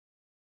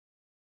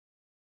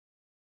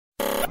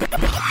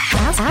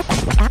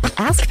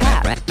Ask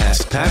Pat.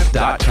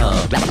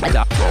 AskPat.com.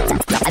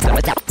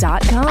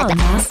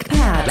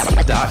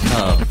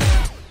 AskPat.com.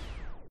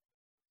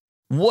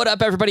 What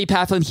up, everybody?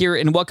 Pathlin here,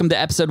 and welcome to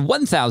episode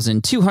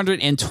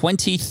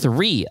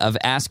 1223 of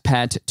Ask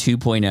Pat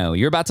 2.0.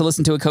 You're about to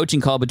listen to a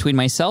coaching call between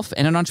myself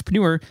and an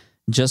entrepreneur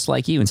just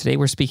like you. And today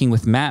we're speaking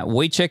with Matt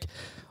Wojcik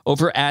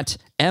over at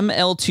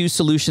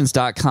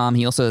ml2solutions.com.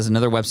 He also has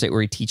another website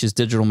where he teaches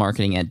digital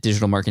marketing at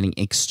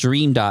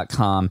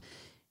digitalmarketingextreme.com.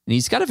 And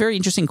he's got a very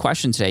interesting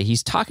question today.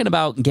 He's talking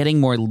about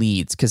getting more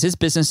leads because his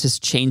business has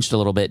changed a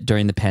little bit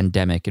during the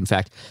pandemic. In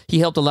fact, he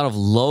helped a lot of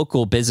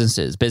local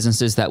businesses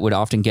that would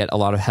often get a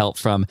lot of help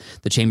from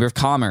the Chamber of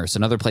Commerce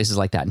and other places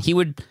like that. And he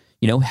would,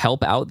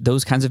 help out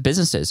those kinds of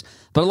businesses.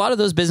 But a lot of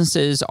those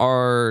businesses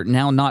are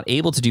now not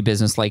able to do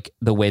business like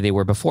the way they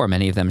were before.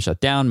 Many of them shut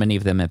down. Many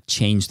of them have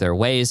changed their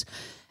ways.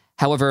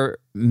 However,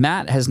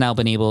 Matt has now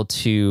been able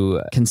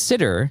to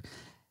consider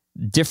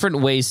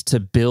different ways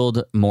to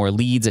build more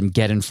leads and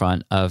get in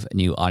front of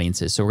new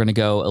audiences. So we're going to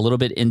go a little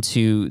bit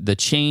into the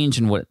change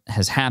and what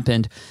has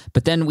happened,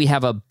 but then we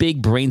have a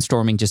big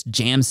brainstorming, just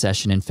jam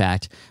session, in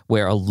fact,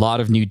 where a lot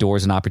of new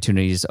doors and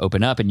opportunities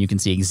open up, and you can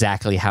see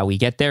exactly how we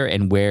get there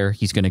and where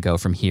he's going to go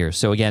from here.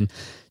 So again,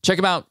 check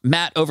him out,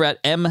 Matt, over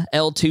at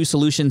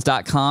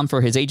ml2solutions.com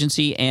for his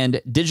agency and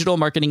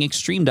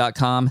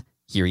digitalmarketingextreme.com.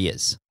 Here he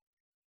is.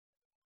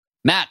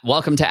 Matt,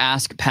 welcome to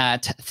Ask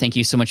Pat. Thank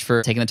you so much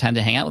for taking the time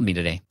to hang out with me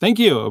today. Thank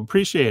you.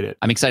 Appreciate it.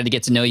 I'm excited to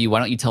get to know you. Why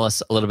don't you tell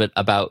us a little bit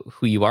about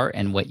who you are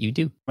and what you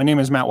do? My name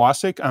is Matt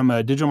Wojcik. I'm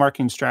a digital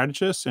marketing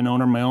strategist and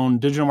owner of my own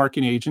digital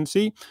marketing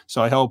agency.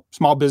 So I help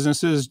small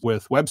businesses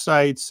with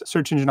websites,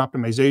 search engine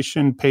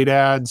optimization, paid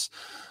ads,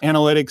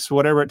 analytics,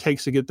 whatever it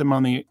takes to get them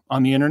on the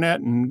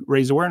internet and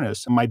raise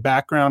awareness. And my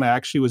background, I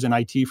actually was in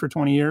IT for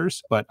 20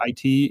 years, but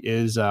IT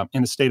is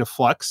in a state of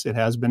flux. It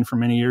has been for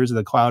many years.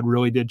 The cloud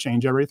really did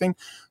change everything.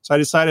 So I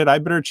decided I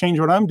better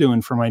change what I'm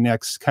doing for my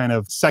next kind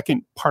of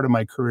second part of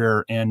my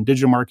career. And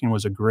digital marketing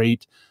was a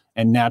great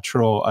and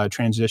natural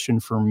transition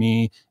for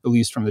me, at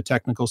least from the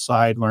technical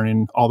side,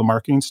 learning all the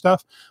marketing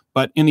stuff.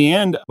 But in the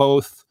end,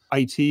 both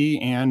IT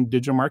and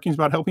digital marketing is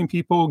about helping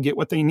people get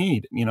what they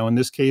need. In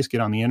this case,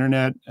 get on the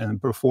internet and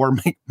before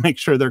make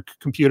sure their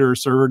computer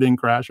server didn't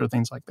crash or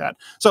things like that.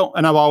 So,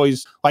 and I've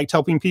always liked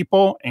helping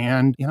people,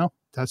 and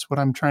that's what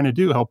I'm trying to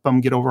do, help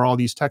them get over all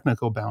these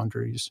technical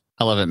boundaries.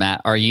 I love it,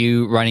 Matt. Are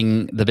you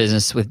running the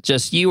business with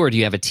just you, or do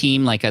you have a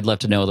team? I'd love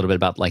to know a little bit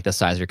about the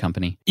size of your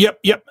company.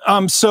 Yep.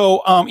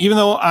 So even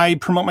though I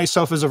promote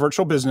myself as a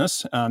virtual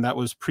business, that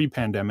was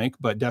pre-pandemic,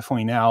 but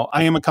definitely now,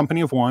 I am a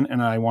company of one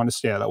and I want to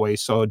stay that way.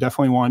 So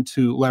definitely want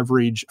to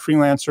leverage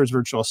freelancers,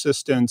 virtual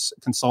assistants,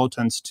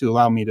 consultants to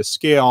allow me to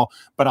scale,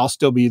 but I'll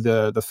still be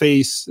the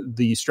face,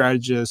 the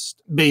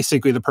strategist,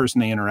 basically the person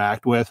they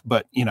interact with,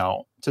 but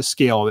to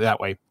scale that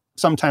way.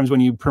 Sometimes when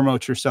you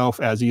promote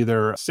yourself as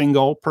either a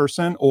single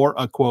person or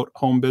a quote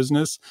home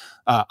business,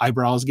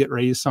 eyebrows get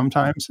raised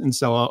sometimes. And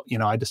so,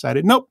 I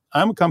decided, nope,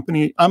 I'm a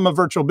company, I'm a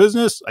virtual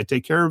business. I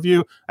take care of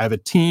you. I have a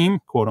team,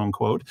 quote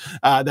unquote,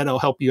 that'll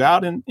help you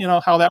out. And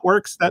how that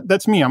works,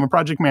 that's me. I'm a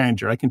project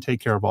manager. I can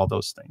take care of all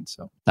those things.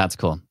 So that's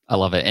cool. I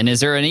love it. And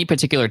is there any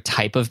particular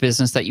type of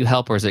business that you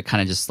help, or is it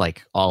kind of just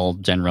all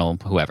general,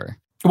 whoever?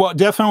 Well,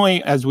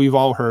 definitely, as we've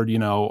all heard,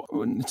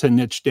 to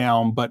niche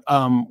down. But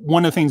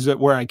one of the things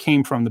where I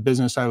came from, the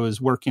business I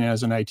was working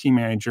as an IT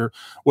manager,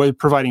 was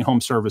providing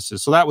home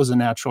services. So that was a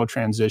natural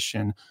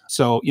transition.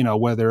 So,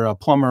 whether a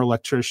plumber,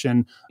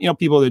 electrician,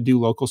 people that do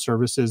local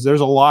services, there's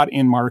a lot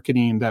in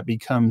marketing that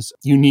becomes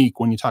unique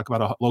when you talk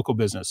about a local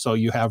business. So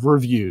you have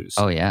reviews.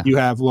 Oh, yeah. You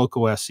have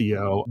local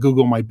SEO,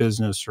 Google My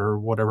Business, or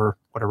whatever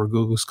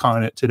Google's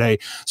calling it today.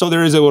 So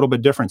there is a little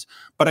bit difference.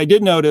 But I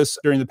did notice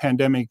during the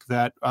pandemic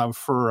that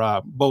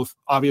for both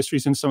obvious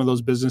reasons, some of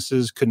those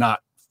businesses could not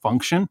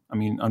function. I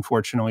mean,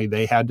 unfortunately,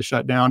 they had to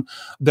shut down.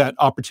 That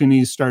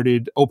opportunities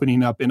started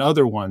opening up in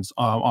other ones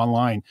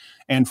online.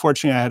 And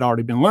fortunately, I had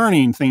already been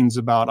learning things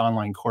about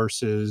online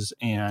courses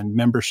and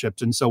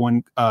memberships. And so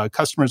when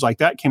customers like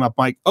that came up,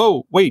 like,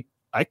 oh, wait,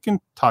 I can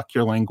talk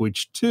your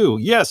language too.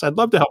 Yes, I'd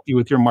love to help you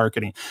with your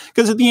marketing.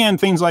 Because at the end,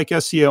 things like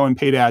SEO and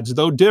paid ads,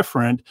 though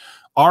different,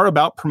 are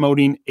about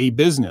promoting a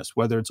business,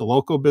 whether it's a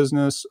local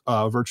business,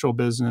 a virtual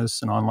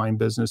business, an online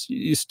business.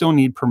 You still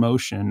need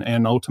promotion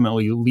and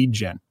ultimately lead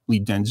gen.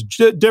 Lead gen's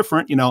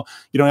different. You don't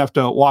have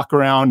to walk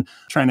around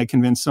trying to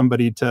convince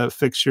somebody to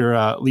fix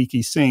your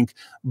leaky sink.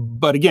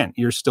 But again,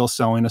 you're still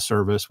selling a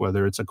service,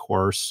 whether it's a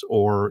course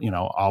or,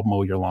 I'll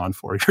mow your lawn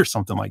for you or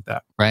something like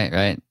that.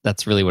 Right.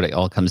 That's really what it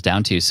all comes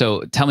down to.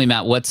 So tell me,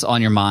 Matt, what's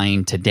on your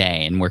mind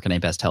today and where can I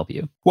best help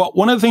you? Well,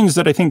 one of the things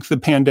that I think the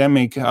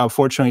pandemic,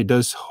 fortunately,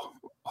 does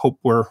hope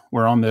we're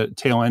on the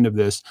tail end of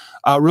this,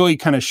 really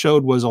kind of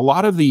showed was a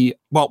lot of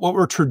what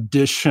were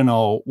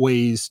traditional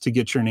ways to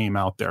get your name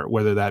out there,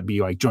 whether that be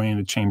like joining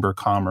a Chamber of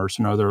Commerce,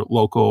 another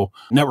local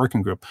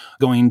networking group,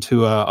 going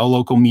to a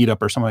local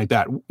meetup or something like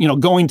that,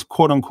 going to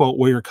quote unquote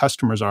where your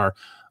customers are.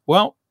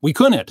 Well, we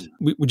couldn't.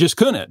 We just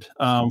couldn't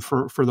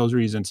for those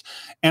reasons.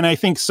 And I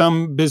think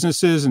some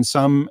businesses and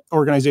some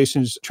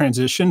organizations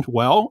transitioned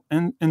well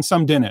and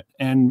some didn't.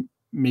 And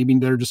maybe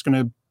they're just going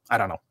to, I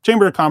don't know.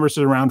 Chamber of Commerce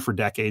is around for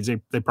decades.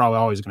 They're probably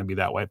always going to be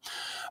that way.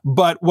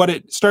 But what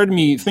it started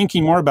me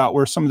thinking more about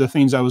were some of the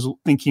things I was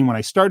thinking when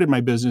I started my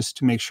business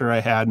to make sure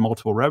I had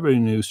multiple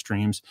revenue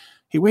streams.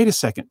 Hey, wait a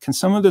second. Can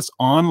some of this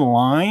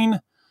online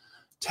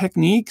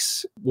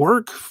techniques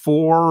work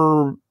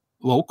for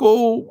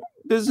local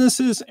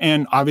businesses?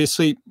 And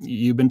obviously,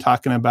 you've been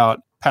talking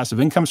about passive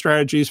income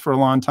strategies for a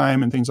long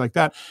time and things like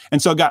that.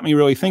 And so it got me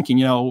really thinking,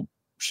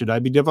 should I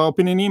be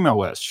developing an email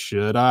list?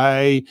 Should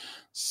I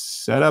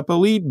set up a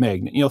lead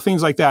magnet?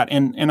 Things like that.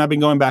 And I've been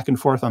going back and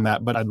forth on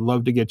that, but I'd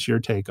love to get your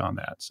take on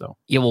that. So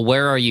yeah, well,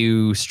 where are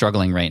you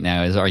struggling right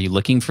now? Are you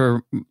looking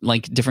for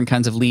like different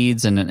kinds of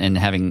leads and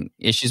having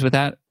issues with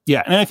that?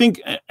 Yeah, and I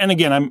think, and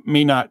again, I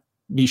may not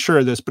be sure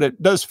of this, but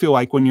it does feel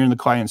like when you're in the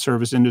client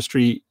service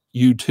industry,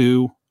 you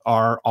too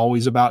are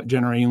always about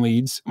generating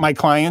leads. My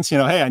clients,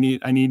 hey,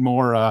 I need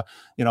more,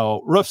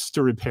 roofs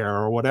to repair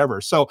or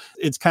whatever. So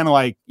it's kind of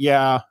like,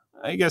 yeah,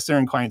 I guess they're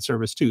in client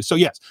service too. So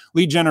yes,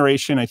 lead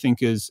generation, I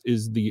think is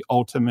the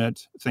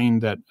ultimate thing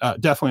that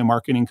definitely a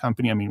marketing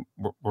company. I mean,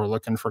 we're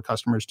looking for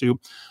customers too.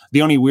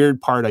 The only weird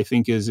part I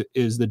think is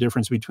the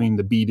difference between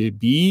the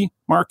B2B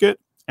market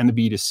and the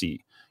B2C.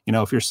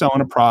 If you're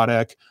selling a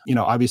product,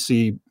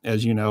 obviously,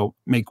 as you know,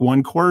 make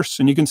one course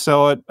and you can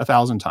sell it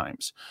 1,000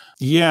 times.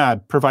 Yeah,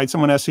 provide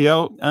someone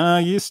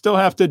SEO. You still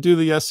have to do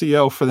the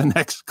SEO for the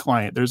next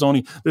client. There's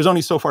only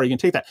so far you can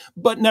take that.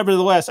 But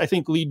nevertheless, I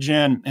think lead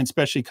gen, and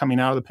especially coming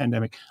out of the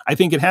pandemic, I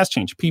think it has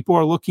changed. People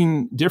are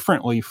looking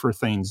differently for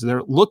things.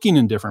 They're looking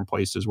in different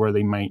places where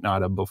they might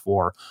not have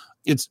before.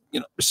 It's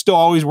still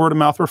always word of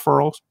mouth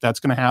referrals. That's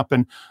going to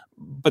happen,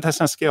 but that's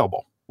not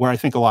scalable. Where I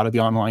think a lot of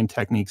the online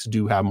techniques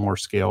do have more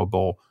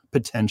scalable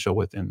potential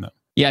within them.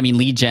 Yeah, I mean,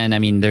 lead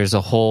gen, there's a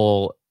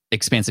whole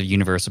expansive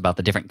universe about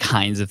the different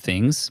kinds of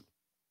things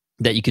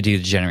that you could do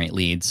to generate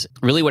leads.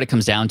 Really what it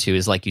comes down to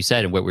is, like you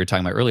said, and what we were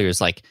talking about earlier, is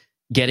like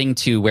getting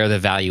to where the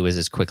value is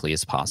as quickly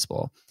as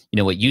possible.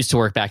 What used to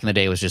work back in the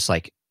day was just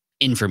like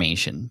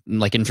information.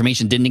 Like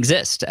information didn't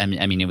exist. I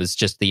mean, it was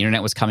just the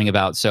internet was coming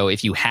about. So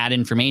if you had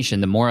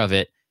information, the more of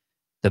it,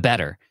 the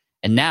better.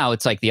 And now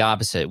it's like the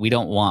opposite. We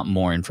don't want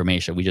more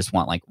information. We just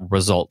want like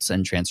results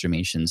and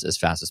transformations as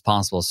fast as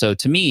possible. So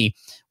to me,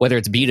 whether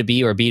it's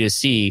B2B or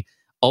B2C,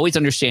 always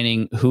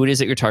understanding who it is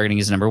that you're targeting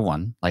is number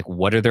one. Like,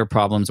 what are their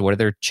problems? What are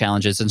their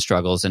challenges and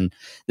struggles? And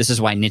this is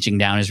why niching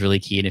down is really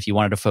key. And if you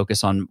wanted to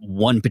focus on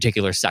one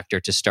particular sector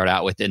to start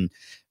out with and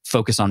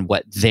focus on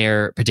what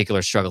their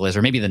particular struggle is,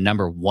 or maybe the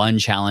number one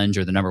challenge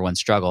or the number one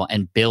struggle,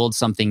 and build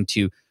something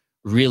to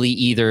really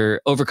either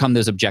overcome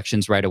those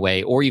objections right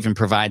away or even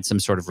provide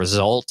some sort of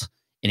result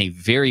in a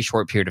very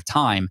short period of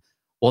time,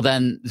 well,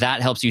 then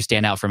that helps you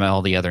stand out from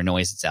all the other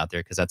noise that's out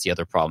there, because that's the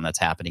other problem that's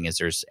happening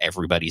is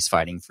everybody's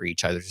fighting for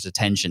each other's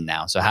attention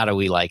now. So how do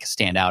we like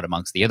stand out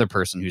amongst the other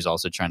person who's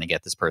also trying to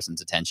get this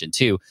person's attention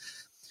too?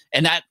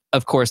 And that,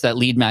 of course, that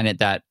lead magnet,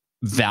 that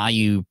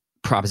value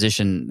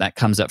proposition that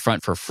comes up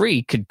front for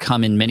free could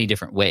come in many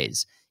different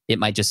ways. It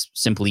might just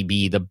simply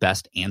be the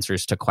best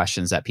answers to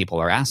questions that people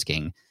are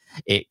asking.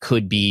 It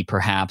could be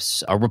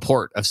perhaps a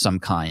report of some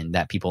kind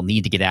that people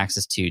need to get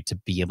access to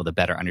be able to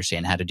better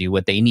understand how to do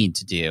what they need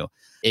to do.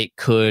 It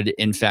could,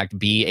 in fact,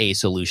 be a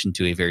solution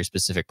to a very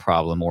specific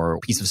problem or a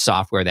piece of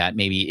software that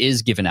maybe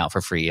is given out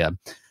for free. A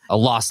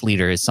loss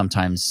leader is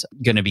sometimes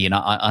going to be an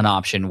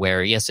option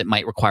where, yes, it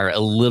might require a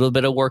little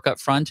bit of work up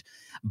front,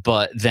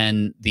 but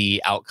then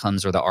the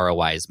outcomes or the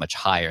ROI is much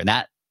higher. And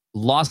that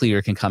loss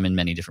leader can come in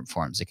many different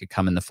forms. It could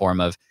come in the form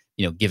of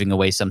giving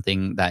away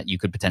something that you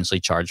could potentially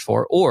charge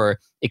for, or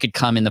it could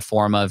come in the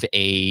form of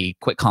a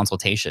quick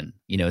consultation,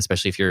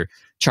 especially if you're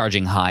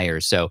charging higher.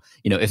 So,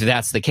 if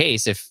that's the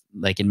case, if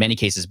like in many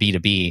cases,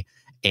 B2B,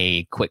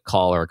 a quick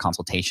call or a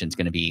consultation is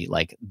going to be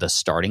like the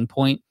starting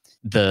point.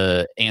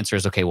 The answer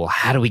is, okay, well,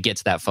 how do we get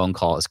to that phone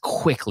call as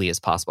quickly as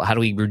possible? How do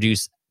we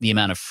reduce the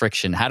amount of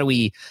friction? How do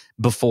we,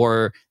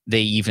 before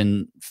they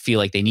even feel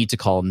like they need to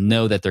call,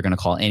 know that they're going to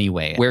call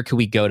anyway? Where could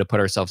we go to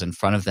put ourselves in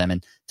front of them?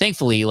 And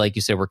thankfully, like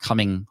you said, we're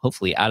coming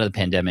hopefully out of the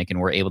pandemic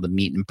and we're able to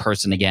meet in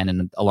person again.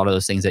 And a lot of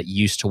those things that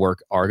used to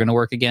work are going to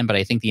work again. But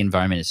I think the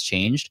environment has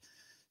changed.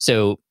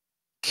 So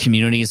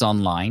communities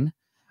online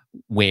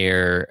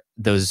where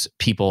those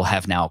people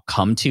have now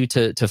come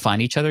to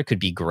find each other could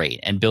be great.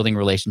 And building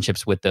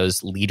relationships with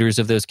those leaders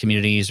of those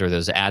communities or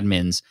those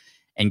admins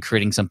and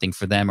creating something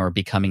for them or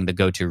becoming the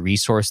go-to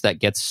resource that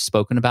gets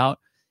spoken about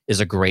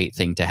is a great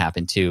thing to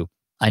happen too.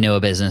 I know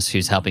a business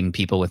who's helping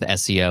people with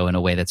SEO in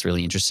a way that's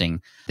really interesting.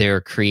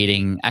 They're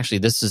creating,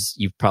 actually,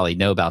 you probably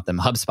know about them.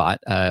 HubSpot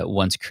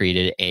once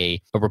created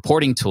a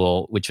reporting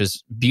tool, which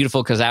was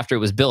beautiful because after it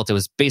was built, it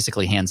was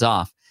basically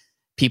hands-off.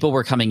 People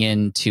were coming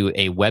into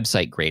a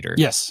website grader.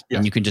 Yes.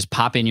 And you can just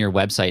pop in your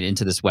website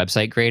into this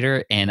website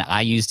grader. And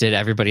I used it.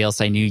 Everybody else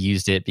I knew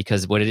used it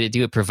because what did it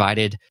do? It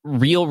provided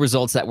real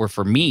results that were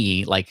for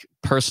me, like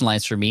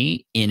personalized for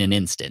me in an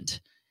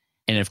instant.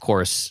 And of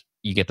course,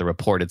 you get the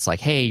report. It's like,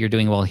 hey, you're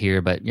doing well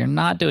here, but you're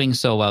not doing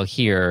so well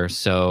here.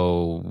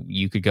 So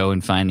you could go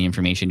and find the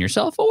information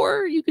yourself,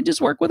 or you could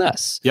just work with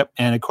us. Yep.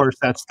 And of course,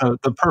 that's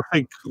the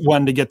perfect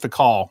one to get the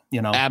call,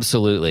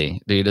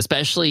 Absolutely, dude.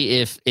 Especially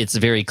if it's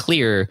very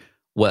clear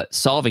what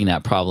solving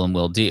that problem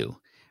will do,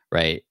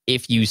 right?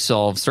 If you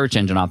solve search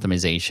engine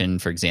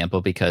optimization, for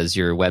example, because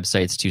your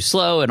website's too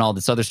slow and all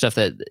this other stuff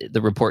that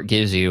the report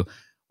gives you,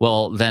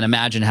 well, then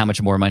imagine how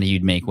much more money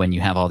you'd make when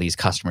you have all these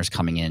customers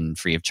coming in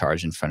free of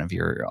charge in front of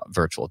your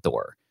virtual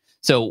door.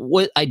 So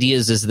what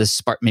ideas is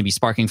this maybe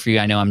sparking for you?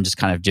 I know I'm just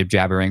kind of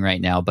jib-jabbering right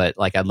now, but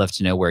like I'd love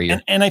to know where you're...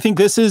 And I think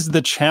this is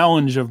the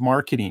challenge of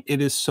marketing.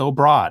 It is so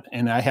broad.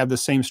 And I have the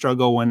same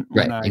struggle when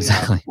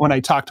I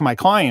talk to my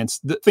clients.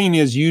 The thing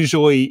is,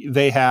 usually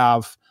they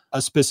have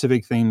a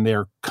specific thing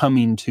they're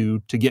coming to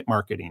get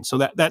marketing. So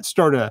that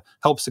sort of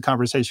helps the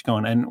conversation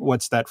going. And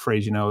what's that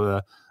phrase,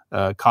 the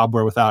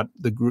cobbler without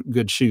the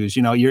good shoes.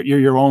 You're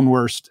your own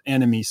worst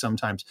enemy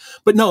sometimes.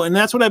 But no, and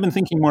that's what I've been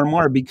thinking more and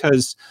more,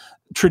 because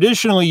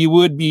traditionally you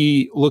would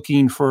be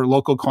looking for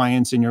local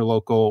clients in your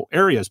local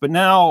areas. But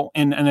now,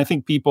 and I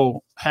think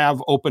people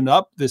have opened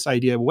up this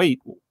idea of,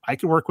 wait, I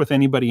could work with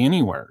anybody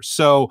anywhere.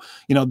 So,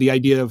 the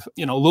idea of,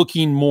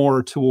 looking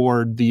more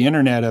toward the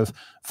internet, of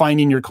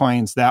finding your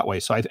clients that way.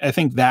 So I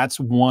think that's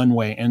one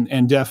way.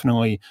 And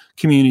definitely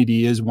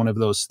community is one of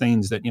those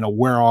things that,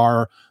 where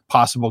are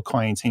possible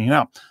clients hanging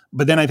out.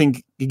 But then I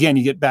think, again,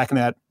 you get back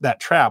in that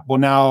trap. Well,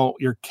 now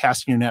you're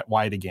casting your net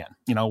wide again.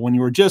 When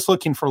you were just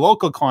looking for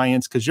local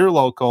clients because you're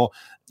local,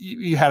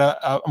 you had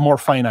a more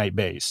finite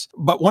base.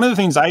 But one of the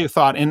things I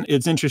thought, and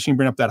it's interesting to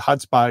bring up that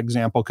HubSpot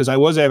example, because I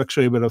was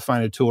actually able to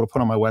find a tool to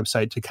put on my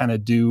website to kind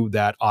of do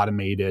that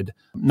automated,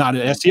 not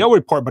an SEO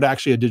report, but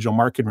actually a digital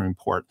marketing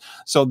report.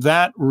 So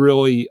that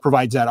really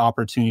provides that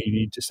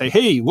opportunity to say,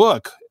 hey,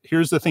 look,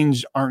 here's the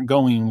things aren't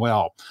going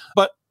well.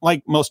 But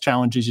like most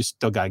challenges, you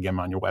still got to get them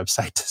on your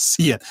website to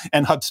see it.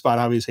 And HubSpot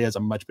obviously has a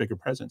much bigger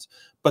presence.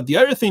 But the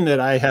other thing that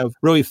I have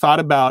really thought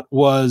about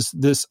was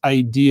this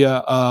idea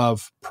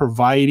of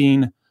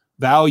providing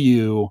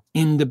value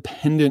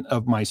independent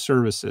of my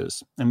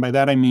services. And by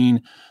that, I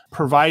mean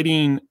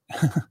providing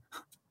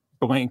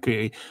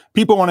blankly.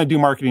 People want to do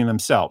marketing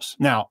themselves.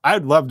 Now,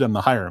 I'd love them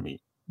to hire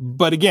me.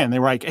 But again, they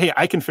were like, hey,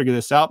 I can figure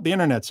this out. The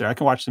internet's there. I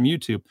can watch some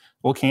YouTube.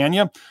 Well, can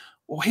you?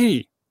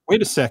 Wait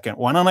a second.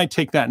 Why don't I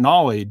take that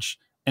knowledge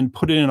and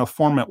put it in a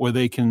format where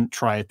they can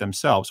try it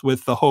themselves,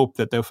 with the hope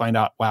that they'll find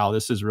out, wow,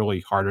 this is really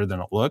harder than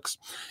it looks.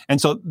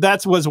 And so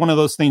that was one of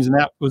those things. And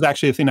that was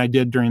actually a thing I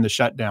did during the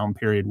shutdown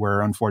period,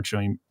 where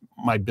unfortunately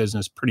my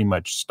business pretty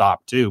much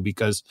stopped too,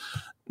 because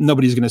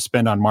nobody's going to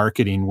spend on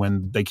marketing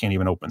when they can't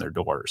even open their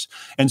doors.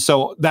 And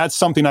so that's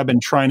something I've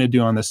been trying to do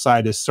on the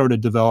side, is sort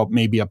of develop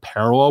maybe a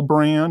parallel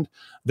brand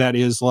that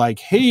is like,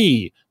 hey,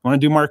 you want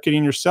to do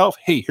marketing yourself?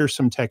 Hey, here's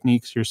some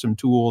techniques, here's some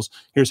tools,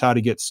 here's how to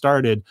get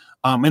started.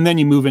 And then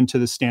you move into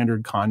the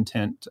standard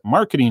content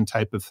marketing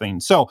type of thing.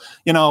 So,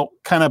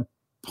 kind of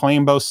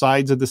playing both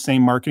sides of the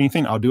same marketing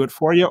thing. I'll do it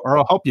for you, or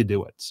I'll help you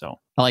do it. So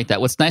I like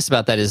that. What's nice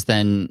about that is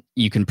then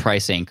you can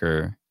price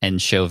anchor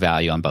and show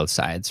value on both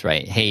sides,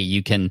 right? Hey,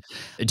 you can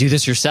do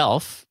this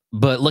yourself,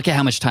 but look at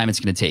how much time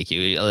it's going to take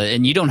you.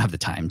 And you don't have the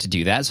time to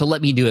do that. So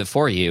let me do it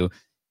for you.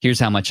 Here's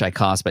how much I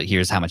cost, but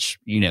here's how much,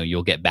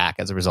 you'll get back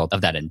as a result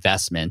of that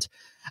investment.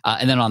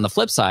 And then on the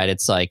flip side,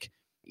 it's like,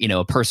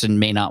 a person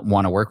may not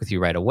want to work with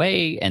you right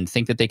away and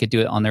think that they could do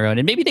it on their own.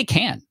 And maybe they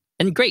can.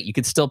 And great, you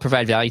could still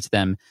provide value to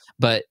them,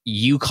 but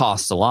you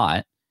cost a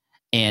lot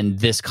and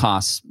this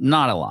costs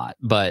not a lot,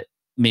 but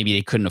maybe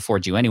they couldn't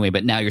afford you anyway.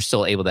 But now you're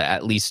still able to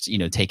at least,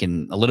 take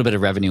in a little bit of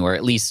revenue, or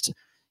at least,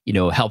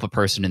 help a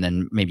person, and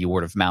then maybe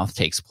word of mouth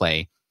takes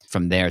play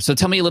from there. So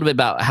tell me a little bit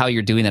about how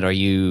you're doing that. Are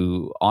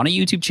you on a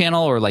YouTube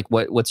channel, or like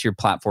what's your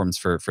platforms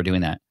for doing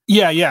that?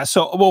 Yeah.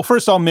 So, well,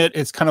 first I'll admit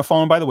it's kind of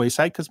fallen by the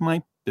wayside because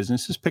my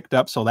business has picked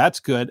up. So that's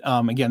good.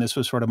 Again, this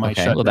was sort of my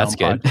shutdown. Well, that's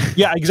good.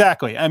 Yeah,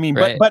 exactly. I mean,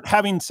 right. but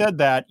having said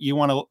that, you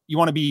want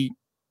to be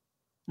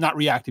not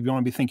reactive. You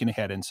want to be thinking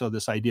ahead. And so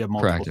this idea of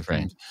multiple proactive,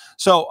 things.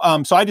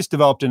 Right. So I just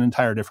developed an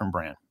entire different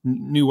brand,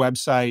 new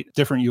website,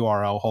 different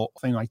URL, whole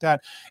thing like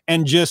that.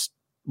 And just,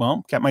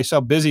 kept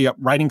myself busy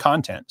writing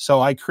content.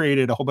 So I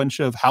created a whole bunch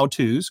of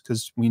how-tos,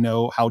 because we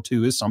know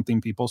how-to is something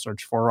people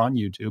search for on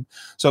YouTube.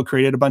 So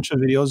created a bunch of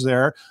videos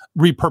there,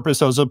 repurposed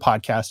those as a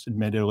podcast.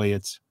 Admittedly,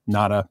 it's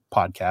not a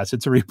podcast.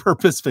 It's a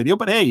repurposed video,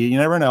 but hey, you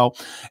never know.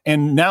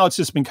 And now it's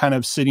just been kind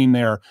of sitting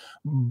there.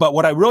 But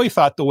what I really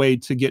thought the way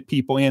to get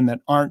people in that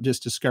aren't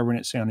just discovering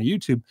it, say, on a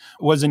YouTube,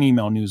 was an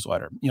email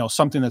newsletter,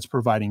 something that's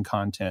providing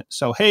content.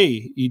 So,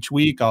 hey, each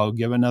week I'll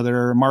give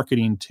another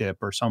marketing tip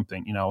or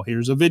something.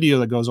 Here's a video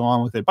that goes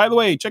along with it. By the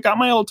way, check out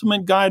my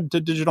ultimate guide to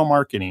digital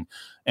marketing.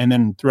 And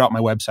then throughout my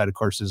website, of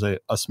course, is a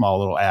small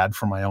little ad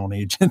for my own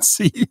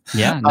agency.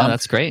 Yeah, no,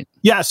 that's great.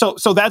 Yeah. So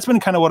that's been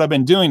kind of what I've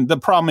been doing. The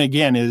problem,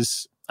 again,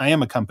 is I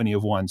am a company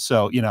of one.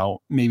 So,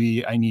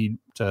 maybe I need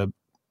to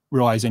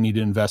realize I need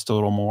to invest a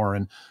little more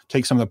and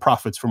take some of the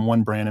profits from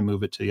one brand and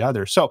move it to the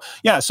other. So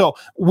yeah,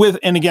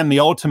 and again, the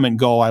ultimate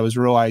goal I was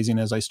realizing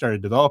as I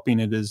started developing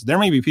it is there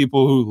may be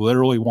people who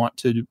literally want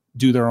to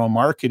do their own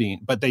marketing,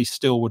 but they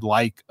still would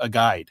like a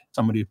guide,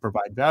 somebody to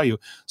provide value.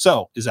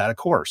 So is that a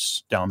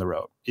course down the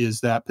road?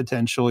 Is that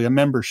potentially a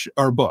membership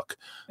or book?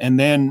 And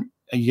then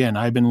again,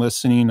 I've been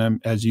listening,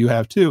 as you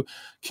have too,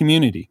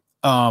 community.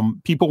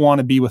 People want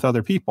to be with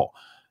other people.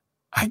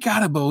 I got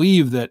to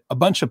believe that a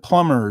bunch of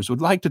plumbers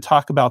would like to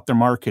talk about their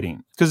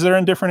marketing because they're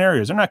in different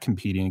areas. They're not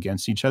competing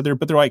against each other,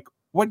 but they're like,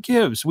 what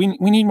gives? We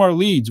need more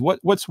leads.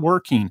 What's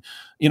working?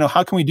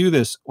 How can we do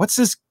this? What's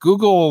this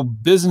Google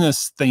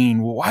business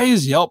thing? Why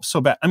is Yelp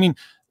so bad? I mean,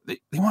 they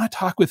want to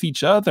talk with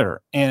each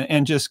other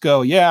and just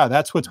go, yeah,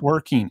 that's what's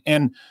working.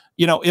 And,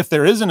 if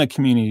there isn't a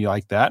community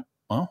like that,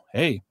 well,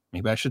 hey,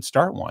 maybe I should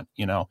start one,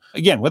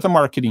 again, with a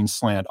marketing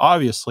slant.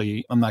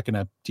 Obviously, I'm not going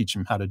to teach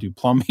them how to do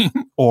plumbing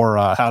or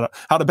how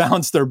to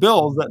balance their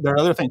bills. There are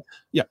other things.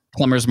 Yeah.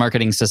 Plumbers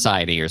Marketing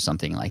Society or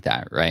something like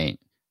that, right?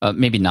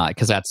 Maybe not,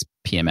 because that's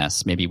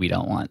PMS. Maybe we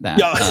don't want that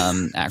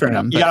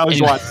acronym. You got to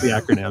always watch the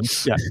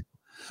acronyms. Yeah.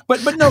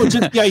 But no,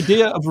 just the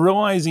idea of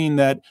realizing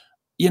that,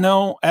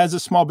 as a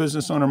small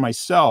business owner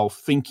myself,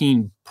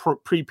 thinking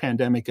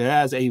pre-pandemic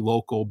as a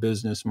local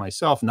business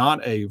myself,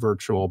 not a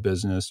virtual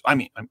business. I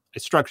mean, I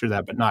structured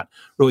that, but not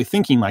really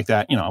thinking like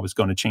that. I was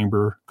going to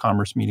chamber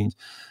commerce meetings.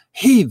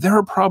 Hey, there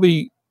are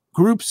probably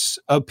groups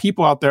of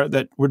people out there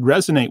that would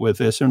resonate with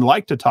this and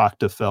like to talk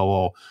to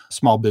fellow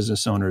small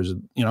business owners,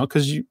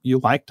 because you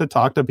like to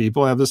talk to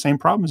people who have the same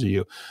problems as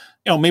you.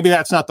 Maybe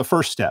that's not the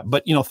first step,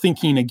 but,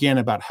 thinking again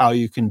about how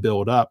you can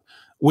build up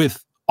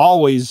with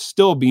always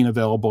still being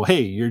available.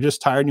 Hey, you're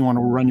just tired and you want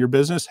to run your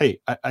business. Hey,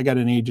 I got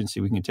an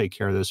agency. We can take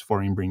care of this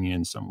for you and bring you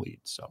in some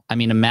leads. So, I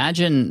mean,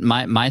 imagine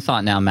my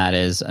thought now, Matt,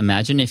 is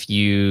imagine if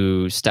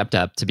you stepped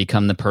up to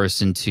become the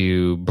person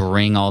to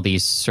bring all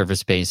these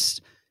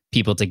service-based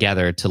people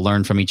together to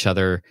learn from each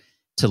other,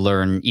 to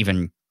learn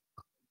even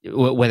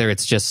whether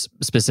it's just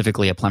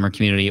specifically a plumber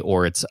community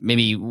or it's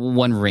maybe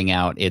one ring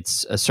out,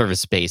 it's a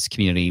service-based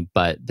community,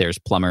 but there's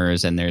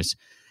plumbers and there's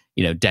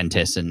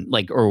dentists and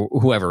or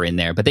whoever in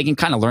there, but they can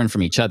kind of learn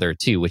from each other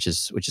too, which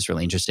is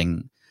really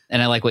interesting.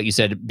 And I like what you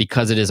said,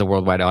 because it is a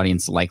worldwide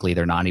audience, likely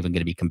they're not even going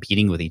to be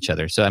competing with each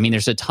other. So, I mean,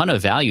 there's a ton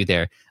of value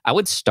there. I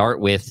would start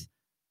with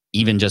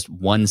even just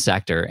one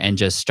sector and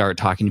just start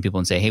talking to people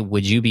and say, hey,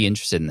 would you be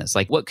interested in this?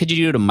 Like, what could you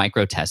do to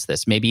micro test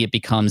this? Maybe it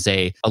becomes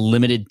a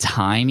limited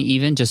time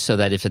even, just so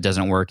that if it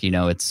doesn't work,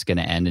 it's going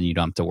to end and you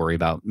don't have to worry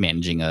about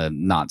managing a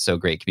not so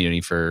great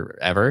community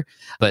forever.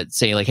 But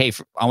say like, hey,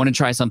 I want to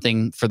try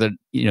something for the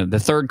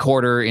third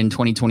quarter in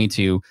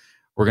 2022.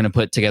 We're going to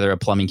put together a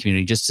plumbing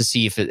community just to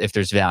see if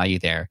there's value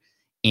there.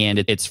 And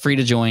it's free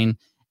to join.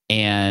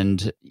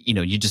 And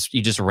you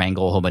just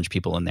wrangle a whole bunch of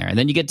people in there, and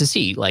then you get to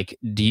see like,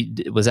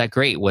 was that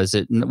great? Was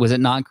it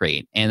not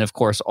great? And of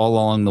course, all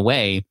along the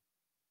way,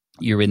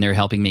 you're in there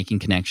helping, making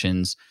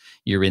connections.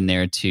 You're in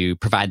there to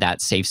provide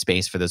that safe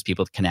space for those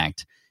people to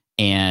connect.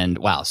 And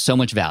wow, so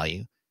much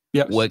value.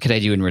 Yes. What could I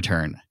do in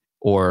return?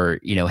 Or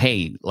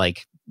hey,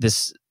 like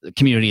this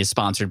community is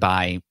sponsored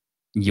by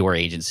your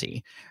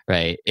agency,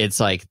 right? It's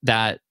like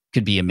that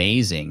could be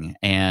amazing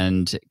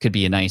and could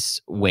be a nice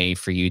way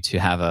for you to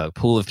have a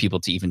pool of people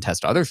to even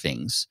test other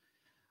things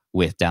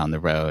with down the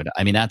road.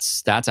 I mean,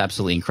 that's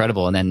absolutely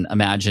incredible. And then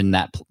imagine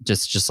that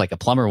just like a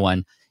plumber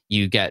one,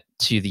 you get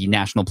to the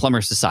National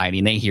Plumber Society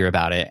and they hear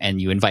about it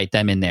and you invite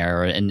them in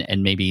there,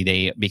 and maybe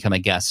they become a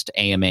guest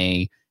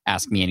AMA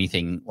Ask Me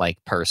Anything like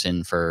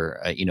person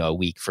for a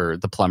week for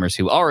the plumbers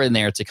who are in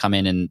there to come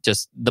in, and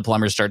just the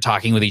plumbers start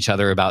talking with each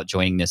other about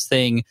joining this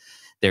thing.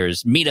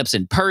 There's meetups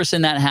in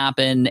person that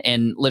happen,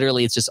 and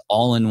literally it's just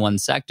all in one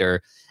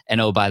sector.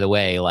 And oh, by the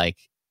way, like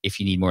if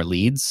you need more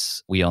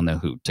leads, we all know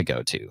who to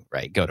go to,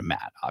 right? Go to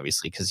Matt,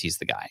 obviously, because he's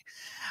the guy.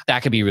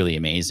 That could be really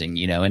amazing,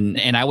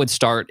 and I would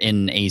start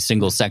in a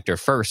single sector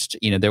first.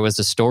 There was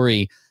a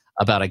story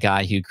about a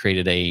guy who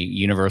created a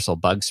universal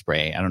bug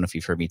spray. I don't know if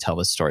you've heard me tell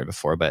this story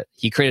before, but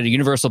he created a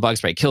universal bug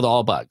spray, killed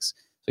all bugs.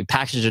 So he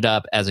packaged it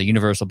up as a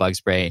universal bug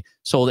spray,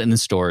 sold it in the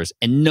stores,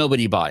 and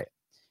nobody bought it.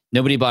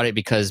 Nobody bought it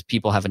because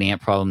people have an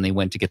ant problem. They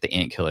went to get the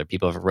ant killer.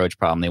 People have a roach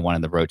problem. They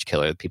wanted the roach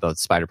killer. People have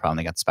the spider problem.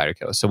 They got the spider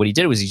killer. So what he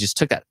did was he just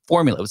took that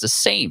formula. It was the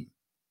same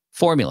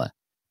formula,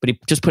 but he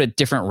just put a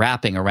different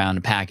wrapping around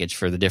the package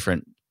for the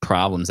different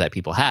problems that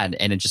people had.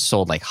 And it just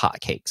sold like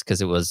hotcakes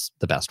because it was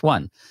the best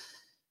one.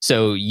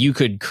 So you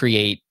could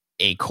create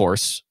a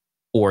course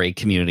or a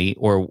community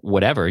or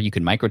whatever. You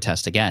can micro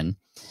test again,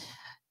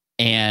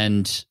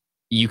 and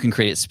you can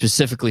create it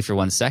specifically for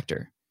one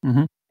sector.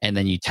 Mm-hmm. And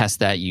then you test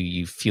that,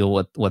 you feel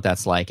what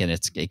that's like, and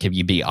it can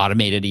be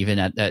automated even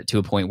at to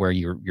a point where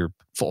you're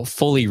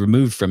fully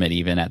removed from it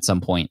even at some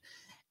point.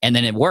 And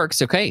then it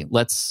works. Okay,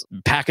 let's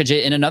package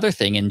it in another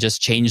thing and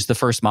just change the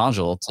first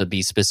module to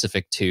be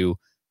specific to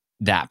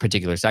that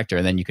particular sector.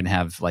 And then you can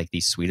have like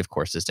these suite of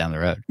courses down the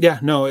road. Yeah,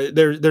 no,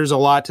 there's a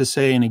lot to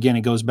say. And again,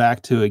 it goes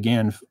back to,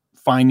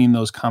 finding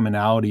those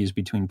commonalities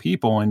between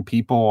people, and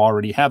people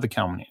already have the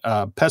common.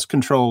 Pest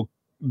control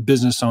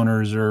business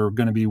owners are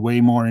going to be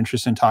way more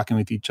interested in talking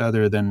with each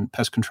other than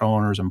pest control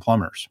owners and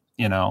plumbers,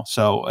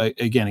 So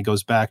again, it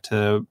goes back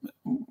to,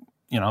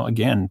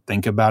 again,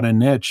 think about a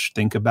niche,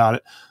 think about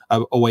it,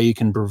 a way you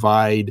can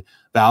provide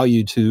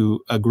value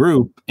to a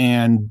group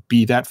and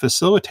be that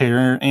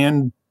facilitator.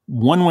 And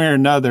one way or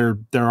another,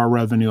 there are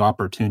revenue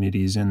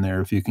opportunities in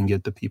there if you can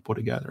get the people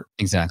together.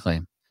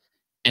 Exactly.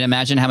 And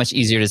imagine how much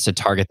easier it is to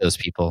target those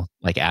people,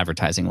 like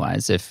advertising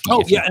wise.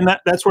 And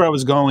that's where I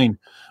was going,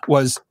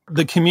 was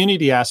the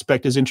community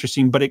aspect is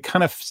interesting, but it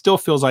kind of still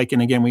feels like,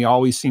 and again, we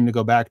always seem to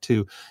go back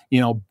to,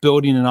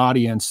 building an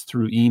audience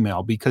through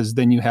email, because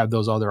then you have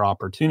those other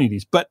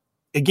opportunities. But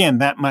again,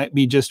 that might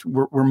be just,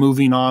 we're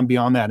moving on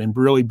beyond that and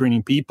really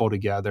bringing people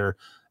together,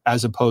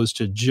 as opposed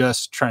to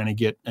just trying to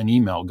get an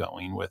email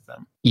going with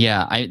them.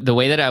 Yeah. The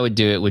way that I would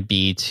do it would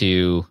be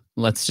to,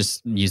 let's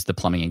just use the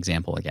plumbing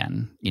example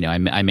again.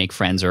 I make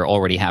friends or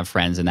already have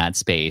friends in that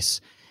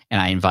space,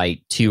 and I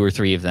invite 2 or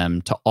 3 of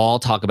them to all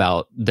talk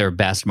about their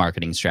best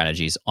marketing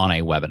strategies on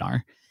a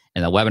webinar.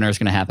 And the webinar is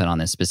going to happen on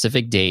this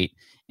specific date,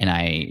 and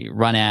I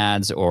run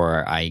ads,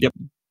 or I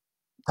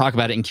talk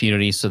about it in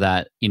community so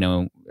that,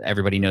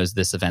 everybody knows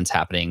this event's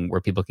happening,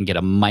 where people can get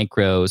a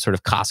micro sort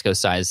of Costco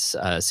size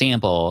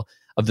sample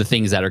of the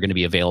things that are going to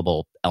be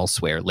available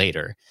elsewhere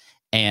later.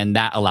 And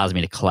that allows me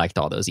to collect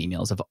all those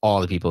emails of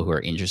all the people who are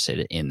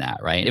interested in that,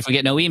 right? If we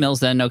get no emails,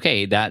 then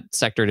okay, that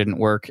sector didn't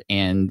work,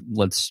 and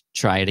let's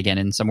try it again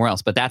in somewhere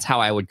else. But that's how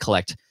I would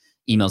collect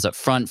emails up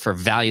front for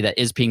value that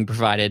is being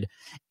provided.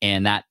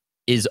 And that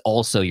is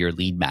also your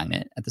lead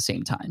magnet at the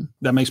same time.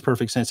 That makes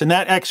perfect sense. And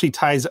that actually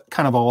ties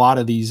kind of a lot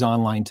of these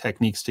online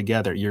techniques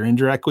together. You're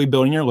indirectly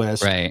building your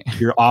list. Right.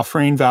 You're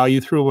offering value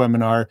through a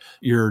webinar.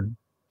 You're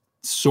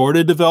sort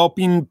of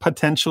developing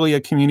potentially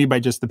a community by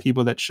just the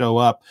people that show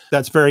up.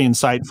 That's very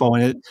insightful.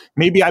 And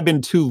maybe I've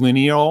been too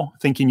lineal,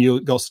 thinking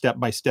you go step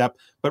by step,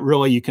 but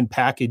really you can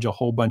package a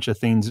whole bunch of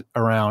things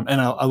around.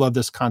 And I love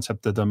this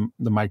concept of the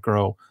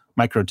micro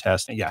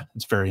test. Yeah,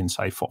 it's very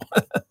insightful.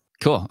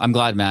 Cool. I'm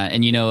glad, Matt.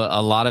 And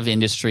a lot of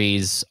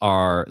industries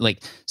are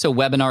so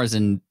webinars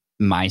in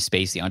my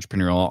space, the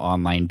entrepreneurial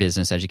online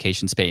business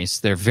education space,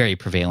 they're very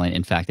prevalent.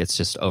 In fact, it's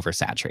just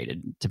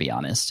oversaturated, to be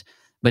honest.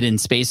 But in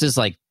spaces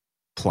like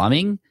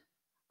plumbing,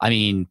 I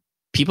mean,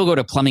 people go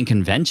to plumbing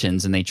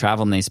conventions and they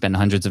travel and they spend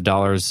hundreds of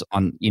dollars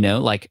on,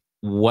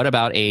 what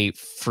about a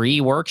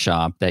free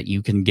workshop that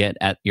you can get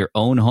at your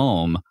own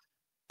home?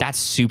 That's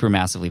super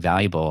massively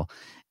valuable.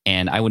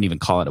 And I wouldn't even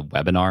call it a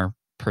webinar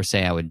per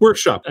se. I would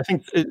workshop. I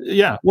think,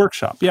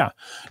 workshop. Yeah.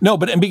 No,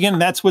 but again,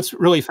 that's what's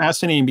really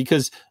fascinating,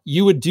 because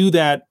you would do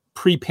that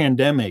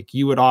pre-pandemic.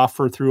 You would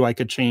offer through like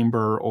a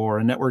chamber or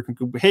a networking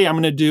group, hey, I'm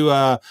going to do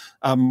a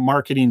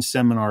marketing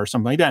seminar or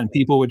something like that. And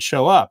people would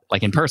show up.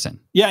 Like in person.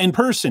 Yeah, in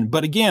person.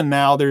 But again,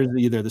 now there's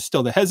either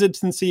still the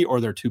hesitancy,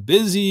 or they're too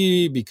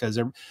busy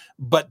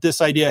but this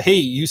idea, hey,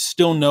 you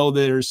still know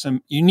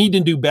you need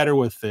to do better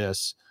with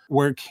this.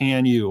 Where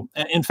can you?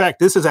 In fact,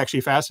 this is actually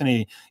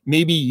fascinating.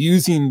 Maybe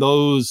using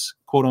those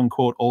quote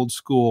unquote old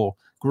school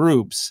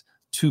groups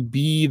to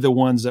be the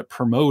ones that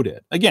promote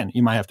it. Again,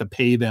 you might have to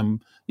pay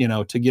them,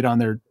 to get on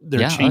their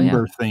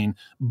chamber thing,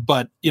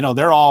 but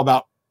they're all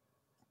about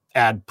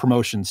ad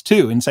promotions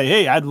too, and say,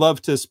 hey, I'd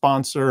love to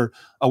sponsor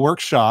a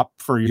workshop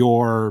for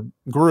your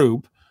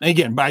group.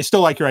 Again, but I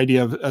still like your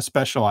idea of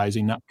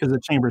specializing, not because the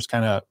chamber is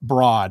kind of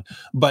broad,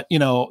 but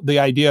the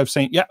idea of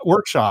saying,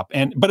 workshop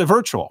but a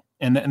virtual.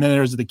 And then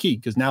there's the key,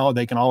 because now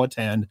they can all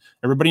attend.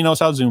 Everybody knows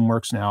how Zoom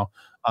works now.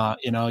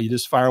 You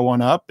just fire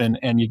one up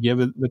and you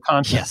give it the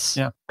content. Yes,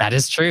 that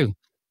is true.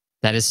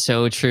 That is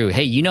so true.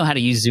 Hey, you know how to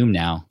use Zoom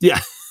now. Yeah.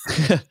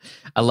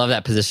 I love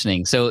that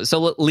positioning. So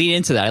lead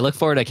into that. I look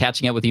forward to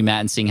catching up with you,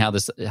 Matt, and seeing how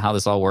this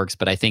all works.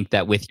 But I think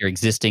that with your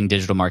existing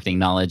digital marketing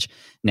knowledge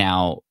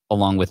now,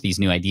 along with these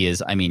new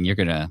ideas, I mean, you're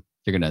gonna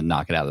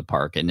knock it out of the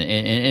park. And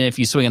if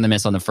you swing and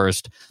miss on the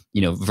first,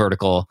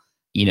 vertical,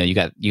 you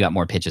got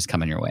more pitches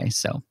coming your way.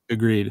 So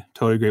agreed.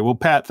 Totally agree. Well,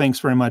 Pat, thanks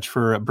very much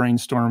for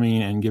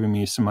brainstorming and giving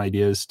me some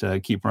ideas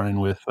to keep running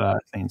with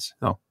things.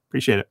 So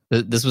appreciate it.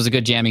 This was a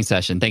good jamming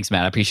session. Thanks,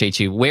 Matt. I appreciate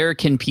you. Where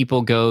can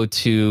people go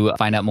to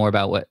find out more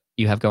about what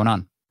you have going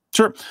on?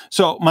 Sure.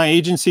 So my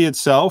agency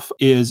itself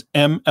is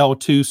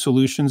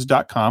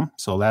ml2solutions.com.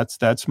 So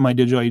that's my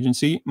digital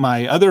agency.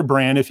 My other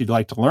brand, if you'd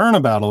like to learn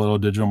about a little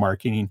digital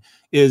marketing,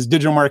 is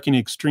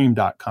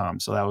digitalmarketingextreme.com.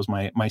 So that was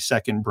my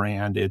second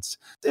brand. It's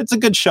a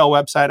good shell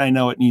website. I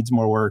know it needs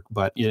more work,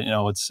 but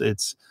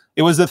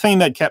it was the thing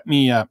that kept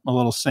me a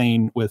little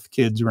sane with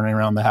kids running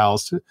around the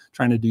house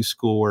trying to do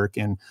schoolwork,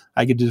 and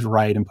I could just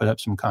write and put up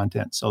some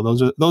content. So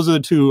those are the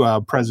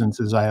two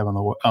presences I have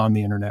on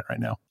the internet right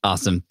now.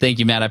 Awesome. Thank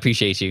you, Matt. I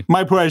appreciate you.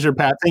 My pleasure,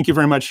 Pat. Thank you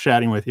very much for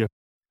chatting with you.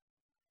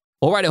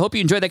 All right. I hope you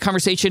enjoyed that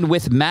conversation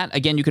with Matt.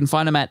 Again, you can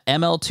find him at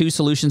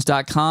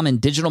ml2solutions.com and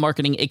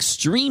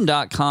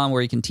digitalmarketingextreme.com,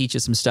 where he can teach you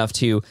some stuff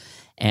too.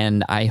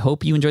 And I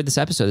hope you enjoyed this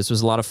episode. This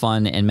was a lot of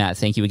fun. And Matt,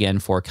 thank you again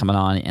for coming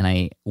on. And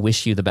I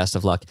wish you the best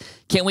of luck.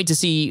 Can't wait to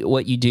see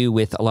what you do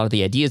with a lot of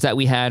the ideas that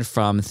we had,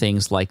 from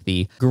things like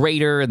the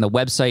grader and the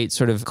website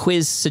sort of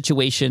quiz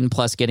situation,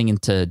 plus getting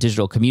into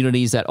digital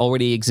communities that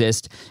already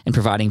exist and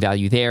providing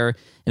value there.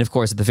 And of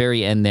course, at the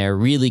very end there,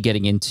 really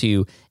getting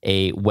into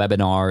a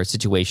webinar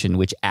situation,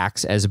 which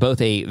acts as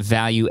both a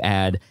value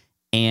add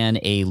and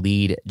a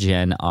lead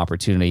gen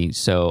opportunity.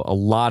 So a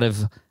lot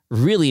of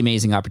really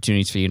amazing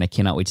opportunities for you, and I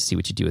cannot wait to see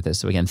what you do with this.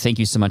 So again, thank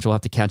you so much. We'll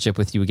have to catch up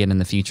with you again in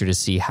the future to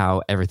see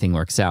how everything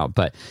works out.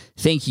 But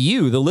thank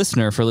you, the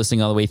listener, for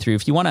listening all the way through.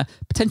 If you want to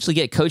potentially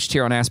get coached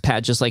here on Ask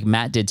Pat, just like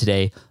Matt did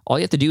today, all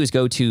you have to do is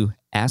go to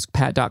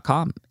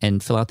askpat.com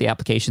and fill out the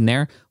application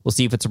there. We'll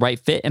see if it's the right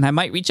fit, and I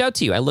might reach out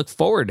to you. I look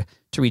forward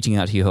to reaching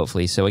out to you,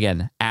 hopefully. So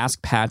again,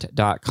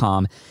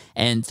 askpat.com.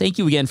 And thank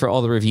you again for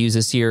all the reviews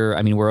this year.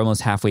 I mean, we're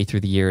almost halfway through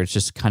the year. It's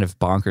just kind of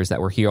bonkers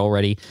that we're here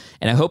already.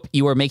 And I hope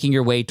you are making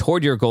your way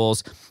toward your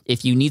goals.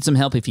 If you need some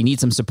help, if you need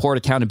some support,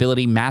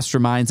 accountability,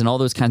 masterminds, and all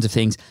those kinds of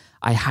things,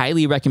 I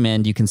highly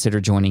recommend you consider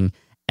joining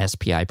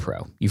SPI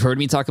Pro. You've heard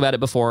me talk about it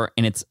before,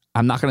 and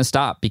I'm not going to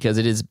stop, because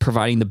it is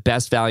providing the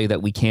best value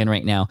that we can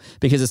right now,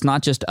 because it's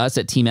not just us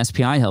at Team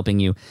SPI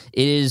helping you.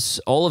 It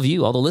is all of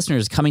you, all the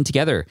listeners, coming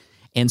together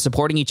and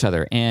supporting each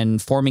other and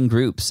forming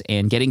groups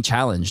and getting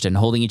challenged and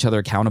holding each other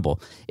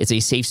accountable. It's a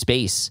safe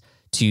space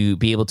to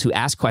be able to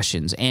ask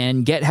questions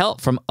and get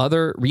help from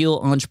other real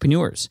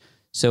entrepreneurs.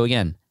 So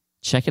again,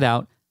 check it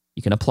out.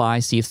 You can apply,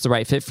 see if it's the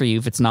right fit for you.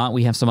 If it's not,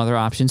 we have some other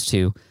options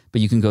too,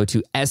 but you can go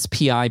to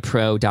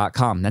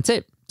spipro.com. That's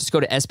it. Just go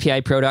to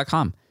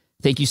spipro.com.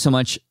 Thank you so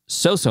much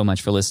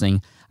for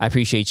listening. I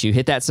appreciate you.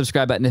 Hit that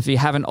subscribe button if you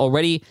haven't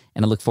already,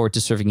 and I look forward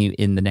to serving you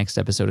in the next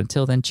episode.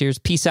 Until then, cheers,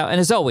 peace out, and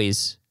as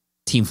always,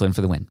 Team Flynn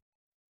for the win.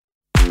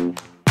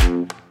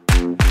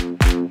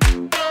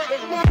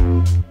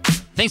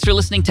 Thanks for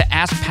listening to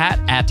Ask Pat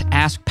at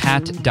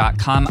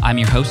askpat.com. I'm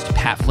your host,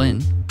 Pat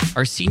Flynn.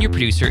 Our senior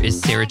producer is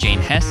Sarah Jane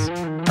Hess.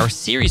 Our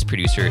series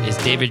producer is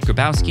David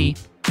Grabowski.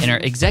 And our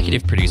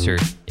executive producer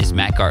is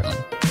Matt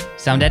Gartland.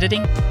 Sound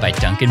editing by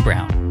Duncan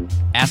Brown.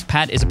 Ask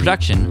Pat is a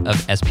production of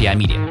SPI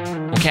Media.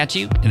 We'll catch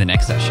you in the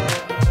next session.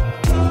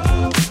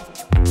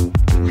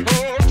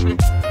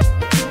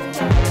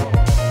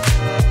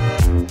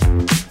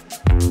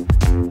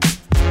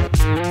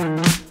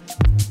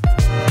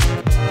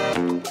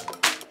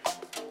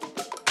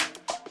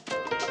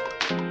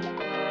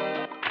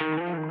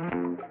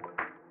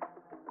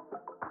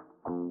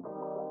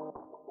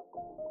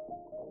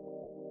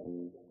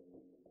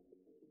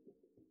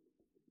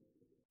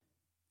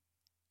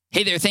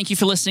 Hey there, thank you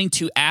for listening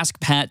to Ask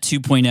Pat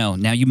 2.0.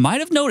 Now, you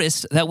might have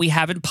noticed that we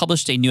haven't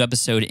published a new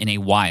episode in a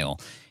while,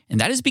 and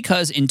that is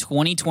because in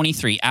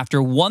 2023,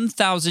 after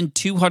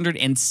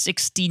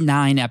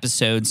 1,269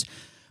 episodes,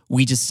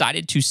 we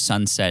decided to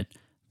sunset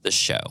the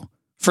show.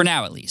 For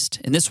now, at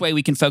least. In this way,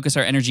 we can focus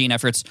our energy and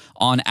efforts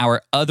on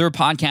our other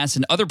podcasts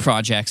and other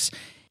projects.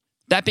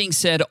 That being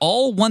said,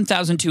 all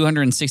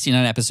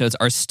 1,269 episodes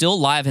are still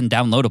live and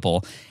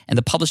downloadable, and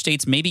the published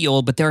dates may be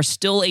old, but there are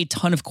still a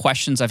ton of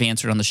questions I've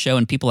answered on the show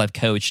and people I've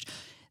coached.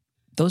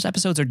 Those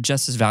episodes are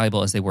just as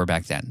valuable as they were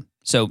back then.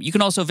 So you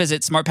can also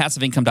visit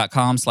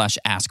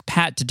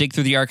smartpassiveincome.com/askpat to dig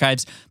through the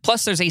archives.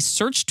 Plus, there's a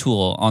search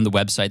tool on the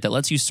website that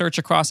lets you search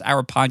across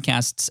our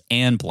podcasts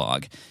and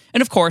blog.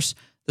 And of course,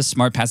 the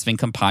Smart Passive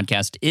Income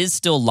podcast is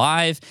still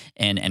live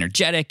and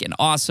energetic and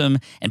awesome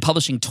and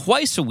publishing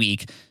twice a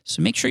week.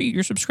 So make sure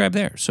you're subscribed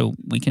there so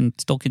we can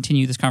still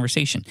continue this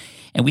conversation.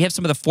 And we have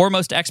some of the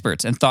foremost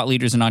experts and thought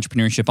leaders in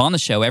entrepreneurship on the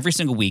show every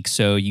single week,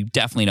 so you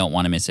definitely don't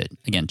want to miss it.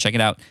 Again, check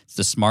it out. It's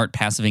the Smart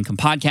Passive Income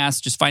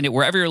podcast. Just find it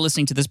wherever you're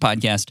listening to this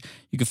podcast.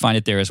 You can find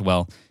it there as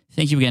well.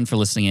 Thank you again for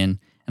listening in,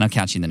 and I'll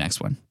catch you in the next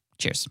one.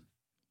 Cheers.